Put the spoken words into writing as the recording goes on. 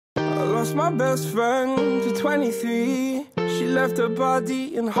lost my best friend to 23. She left her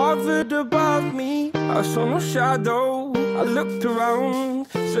body and hovered above me. I saw no shadow, I looked around,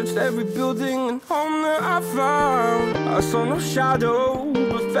 searched every building and home that I found. I saw no shadow,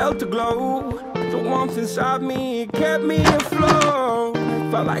 but felt the glow. The warmth inside me kept me afloat.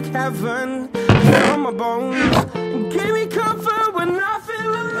 It felt like heaven from my bones and gave me comfort when I feel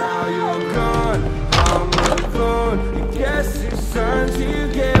alone. Now you're gone, I'm alone. I guess it's time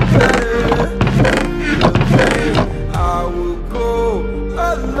to get better. The pain, I will go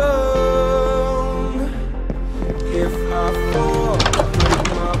alone. If I fall, break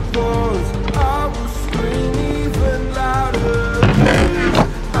my bones, I will scream even louder.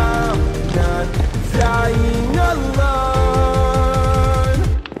 I'm not dying alone.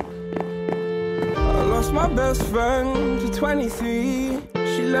 I lost my best friend to 23.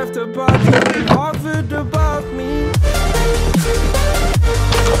 She left her body and hovered above me.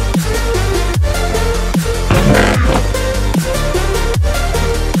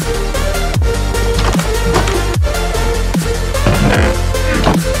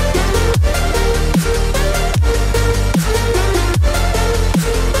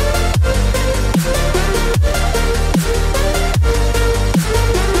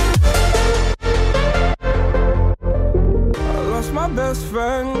 My best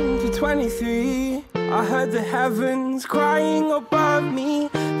friend to 23. I heard the heavens crying above me.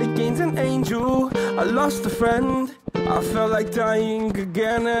 The gain's an angel, I lost a friend. I felt like dying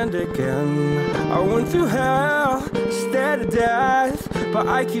again and again. I went through hell, stared at death, but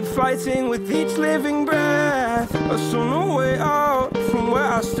I keep fighting with each living breath. I saw no way out from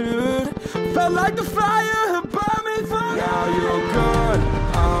where I stood. Felt like the fire had burned me through. Now you're gone,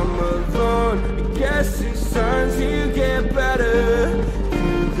 I'm alone. I guess it's time to get better.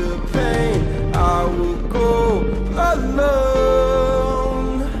 Through the pain, I will go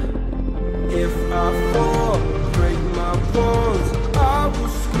alone. If I fall, break my bones, I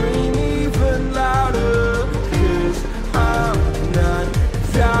will scream even louder. 'Cause I'm not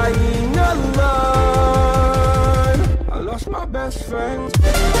dying alone. I lost my best friend.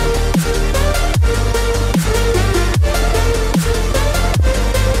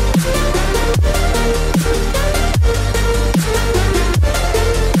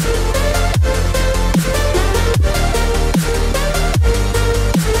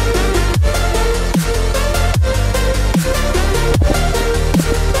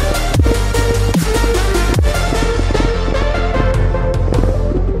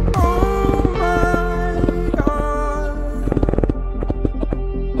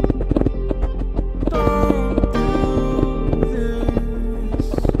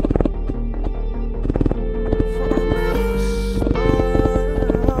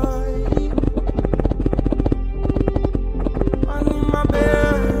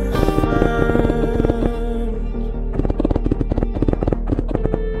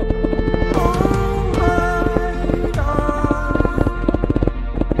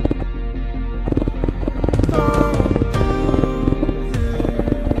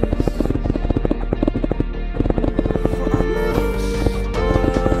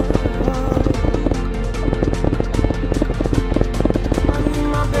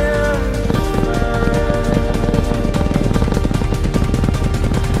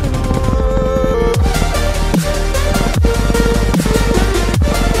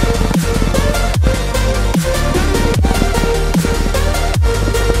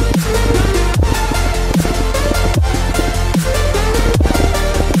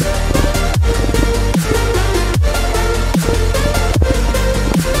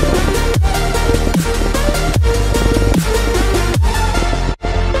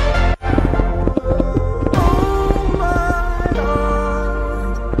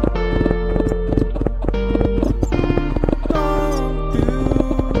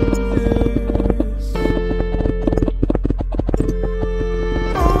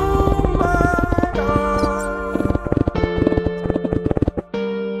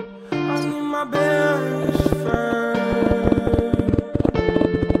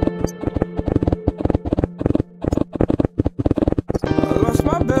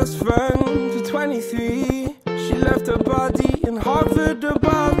 Best friend to 23. She left her body and hovered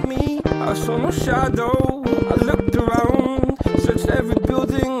above me. I saw no shadow, I looked around, searched every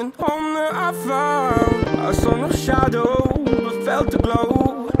building and home that I found. I saw no shadow, but felt the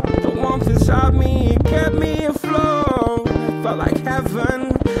glow. The warmth inside me kept me afloat. It felt like heaven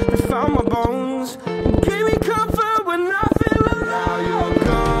that found my bones and gave me comfort when I feel alone. Now you're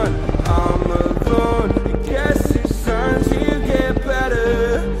gone, I'm alone. I guess it's time to get better.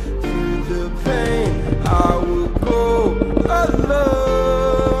 Through the pain, I will go alone.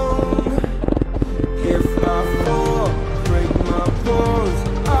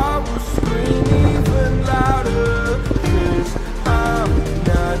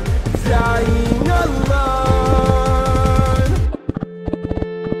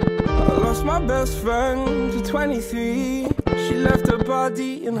 my best friend to 23. She left her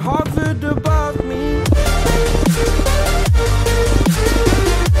body in Harvard above me.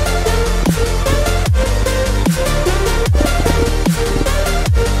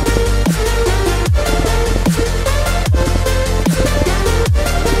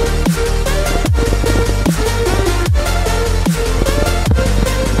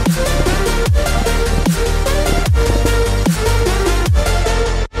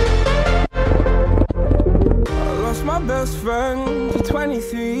 Best friend to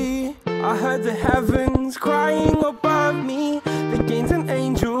 23. I heard the heavens crying above me. The gained an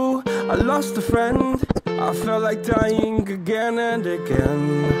angel, I lost a friend. I felt like dying again and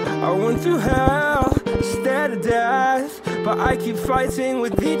again. I went through hell, stared at death, but I keep fighting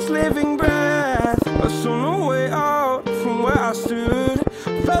with each living breath. I saw no way out from where I stood.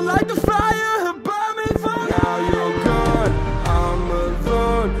 Felt like the fire had burned me from. Now you're gone, I'm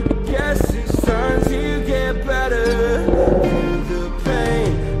alone. Guess it's time to get better. Through the pain,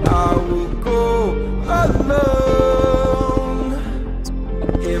 I will go alone.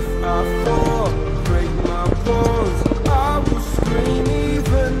 If I fall, break my bones, I will scream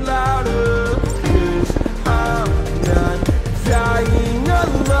even louder. 'Cause I'm not dying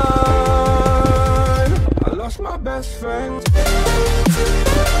alone. I lost my best friend.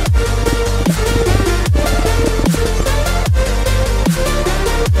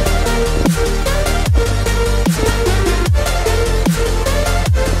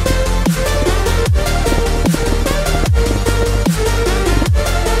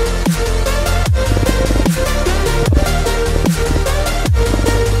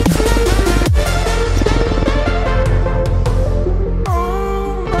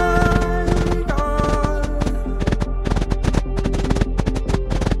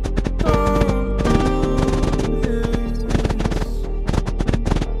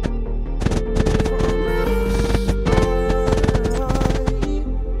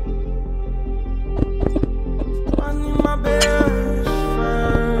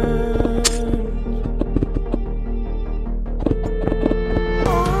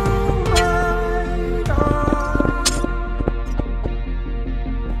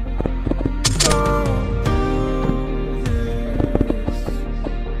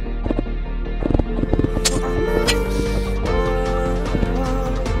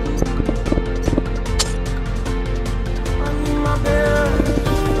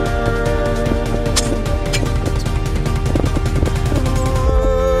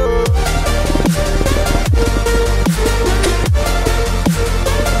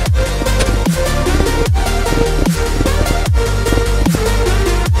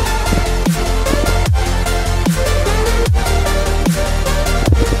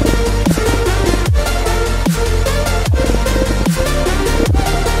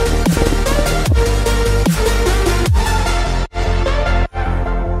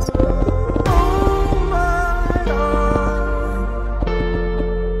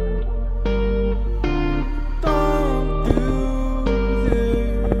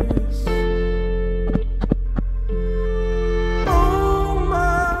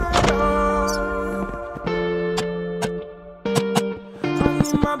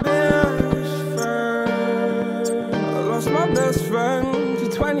 My best friend, I lost my best friend to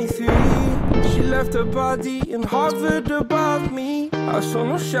 23. She left her body in Harvard above me. I saw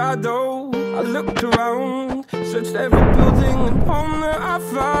no shadow, I looked around, searched every building and home that I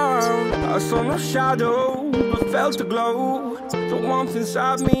found. I saw no shadow, but felt the glow. The warmth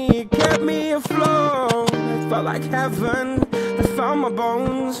inside me, it kept me afloat. It felt like heaven that found my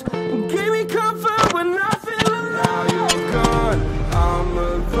bones and gave me comfort when I feel alone. Now you're gone, I'm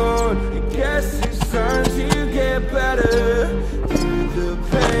alone. I guess it's time to get better. Through the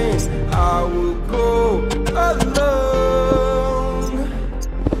pain, I will go alone.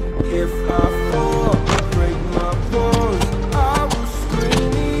 If I fall, break my bones, I will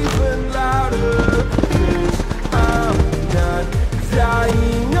scream even louder. 'Cause I'm not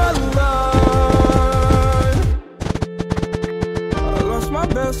dying alone. I lost my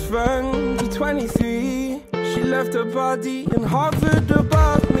best friend to 23. She left her body in Harvard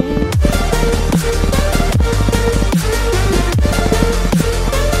above me.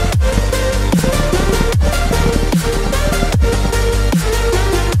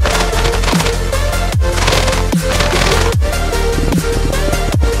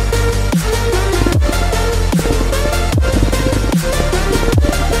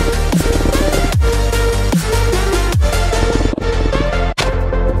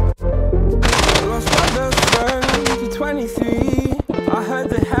 I heard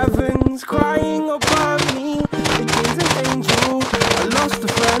the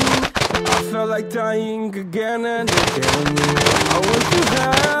like dying again and again. I went through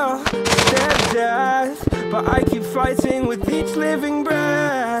hell, stared at death, but I keep fighting with each living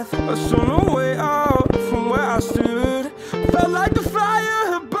breath. I saw no way out from where I stood. Felt like the fire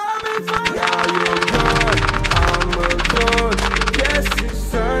had burned me through. Now you're gone, I'm alone. Guess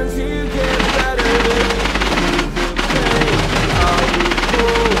it's time to get better. Through the pain, I will go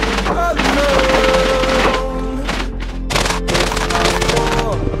alone. If I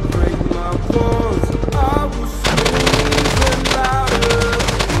fall, break my bones, I will scream even louder.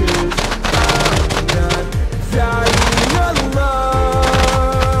 'Cause I'm not dying alone.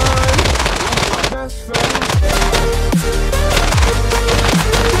 My best friend.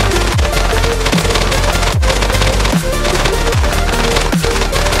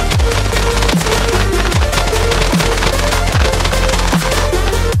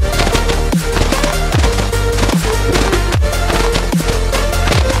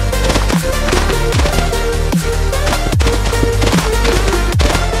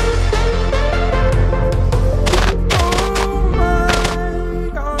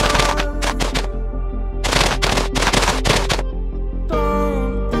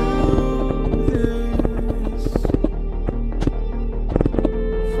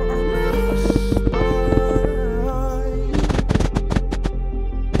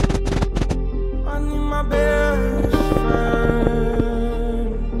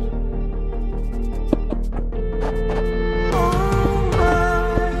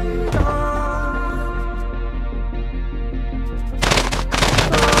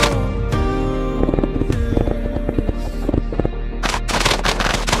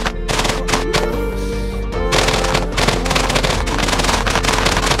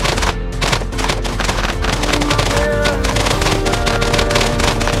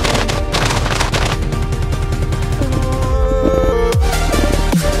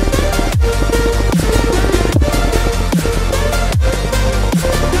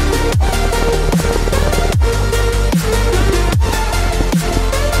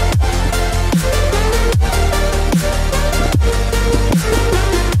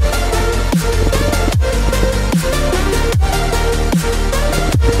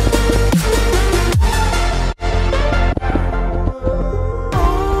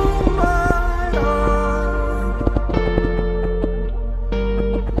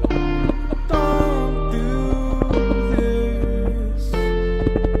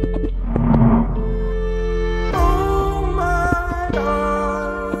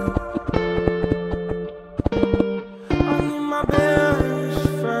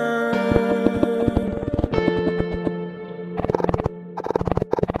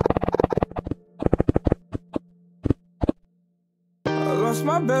 Lost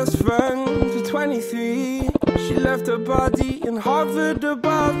my best friend to 23. She left her body and hovered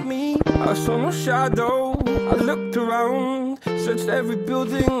above me. I saw no shadow, I looked around, searched every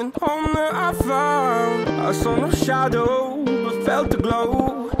building and home that I found. I saw no shadow, but felt the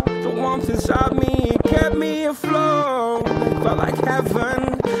glow. The warmth inside me, it kept me afloat. Felt like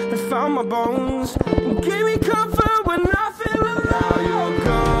heaven, it found my bones and gave me comfort when I feel alone. Now you're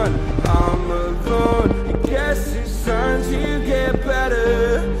gone, I'm alone. I guess it's time to get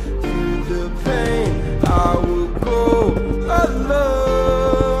better. Through the pain, I will go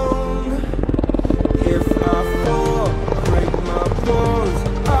alone. If I fall, break my bones,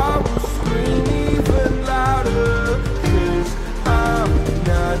 I will scream even louder. 'Cause I'm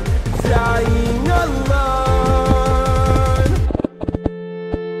not dying alone.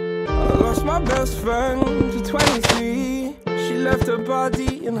 I lost my best friend to 23. She left her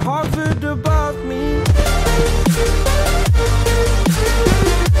body and hovered above me.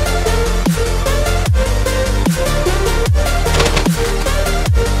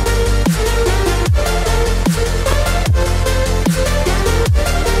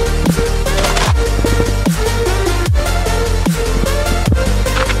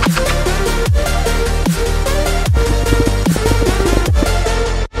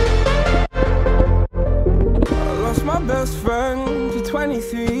 Best friend to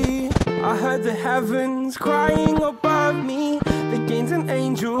 23. I heard the heavens crying above me. The gain's an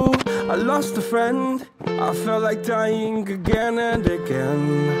angel, I lost a friend. I felt like dying again and again.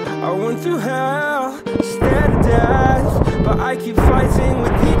 I went through hell, stared at death, but I keep fighting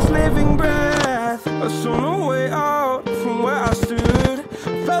with each living breath. I saw no way out from where I stood.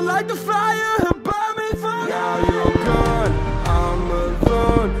 Felt like the fire had burned me through. Now you're gone, I'm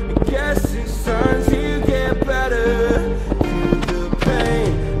alone. I guess it's time to get better. Through the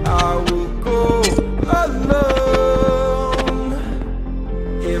pain, I will go alone.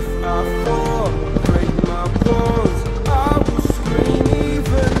 If I fall, break my bones, I will scream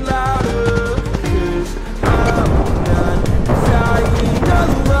even louder.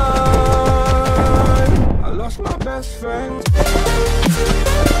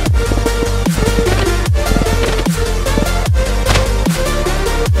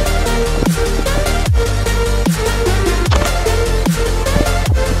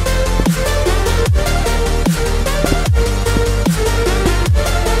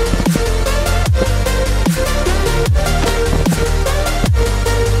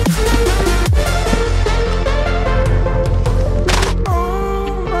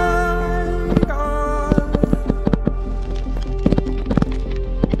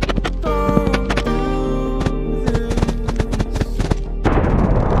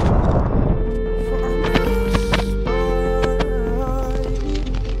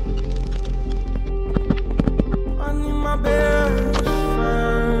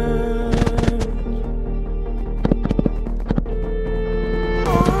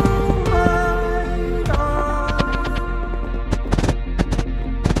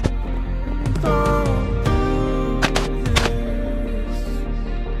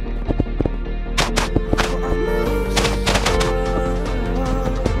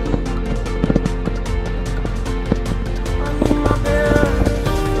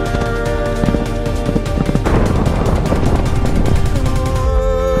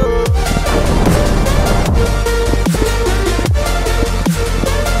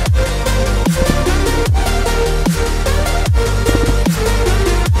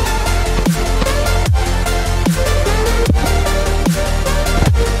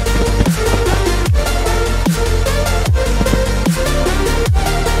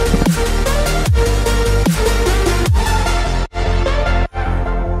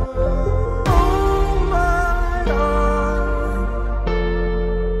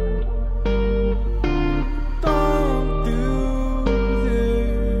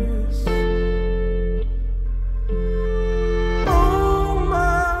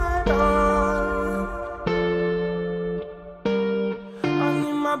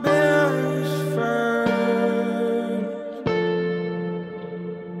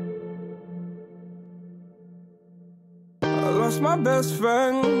 lost my best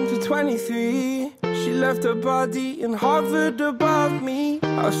friend to 23. She left her body and hovered above me.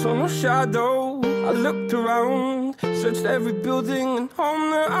 I saw no shadow, I looked around, searched every building and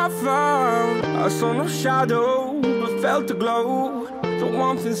home that I found. I saw no shadow, but felt a glow. The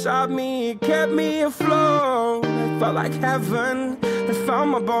warmth inside me kept me afloat. It felt like heaven had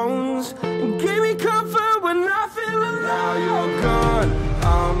found my bones and gave me comfort when I feel alone. Now you're gone,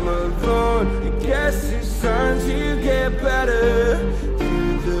 I'm alone. I guess it's time to get better.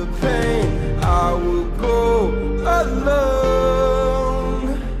 Through the pain, I will go alone.